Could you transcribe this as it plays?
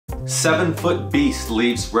7-foot beast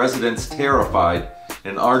leaves residents terrified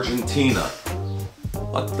in Argentina.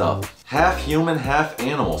 What the? Half human, half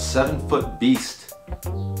animal, 7-foot beast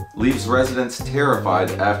leaves residents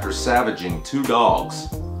terrified after savaging 2 dogs.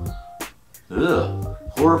 Ugh.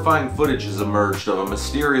 Horrifying footage has emerged of a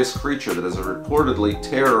mysterious creature that has reportedly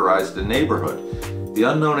terrorized a neighborhood. The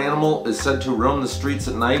unknown animal is said to roam the streets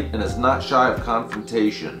at night and is not shy of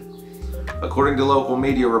confrontation. According to local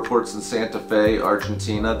media reports in Santa Fe,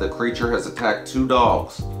 Argentina, the creature has attacked 2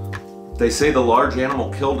 dogs. They say the large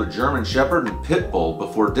animal killed a German Shepherd and Pit Bull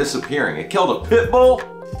before disappearing. It killed a Pit Bull?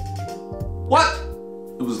 What?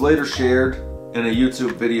 It was later shared in a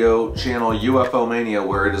YouTube video channel UFO Mania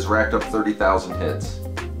where it has racked up 30,000 hits.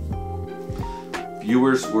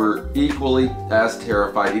 Viewers were equally as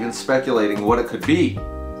terrified, even speculating what it could be.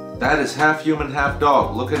 That is half human, half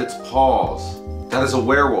dog. Look at its paws. That is a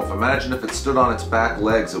werewolf. Imagine if it stood on its back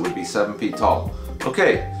legs, it would be 7 feet tall.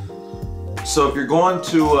 Okay, so if you're going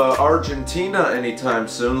to Argentina anytime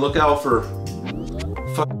soon, look out for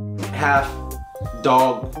half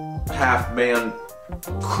dog, half man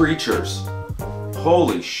creatures.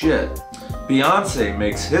 Holy shit. Beyonce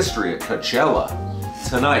makes history at Coachella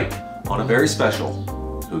tonight on a very special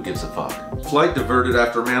Who Gives a Fuck. Flight diverted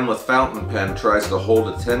after man with fountain pen tries to hold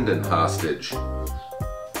attendant hostage.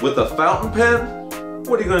 With a fountain pen?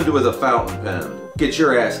 What are you gonna do with a fountain pen? Get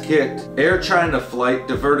your ass kicked. Air China flight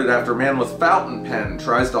diverted after man with fountain pen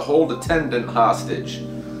tries to hold attendant hostage.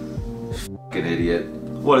 Fucking idiot.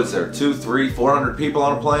 What is there, 200, 300, 400 people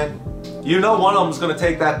on a plane? You know one of them's gonna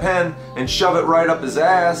take that pen and shove it right up his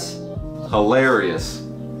ass. Hilarious.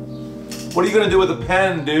 What are you gonna do with a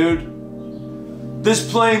pen, dude?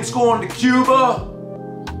 This plane's going to Cuba?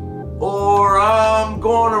 Or I'm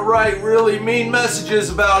going to write really mean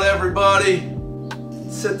messages about everybody?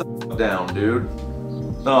 Sit the f down, dude.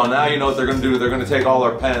 Oh, now you know what they're gonna do. They're gonna take all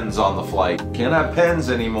our pens on the flight. Can't have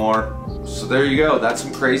pens anymore. So there you go. That's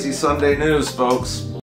some crazy Sunday news, folks.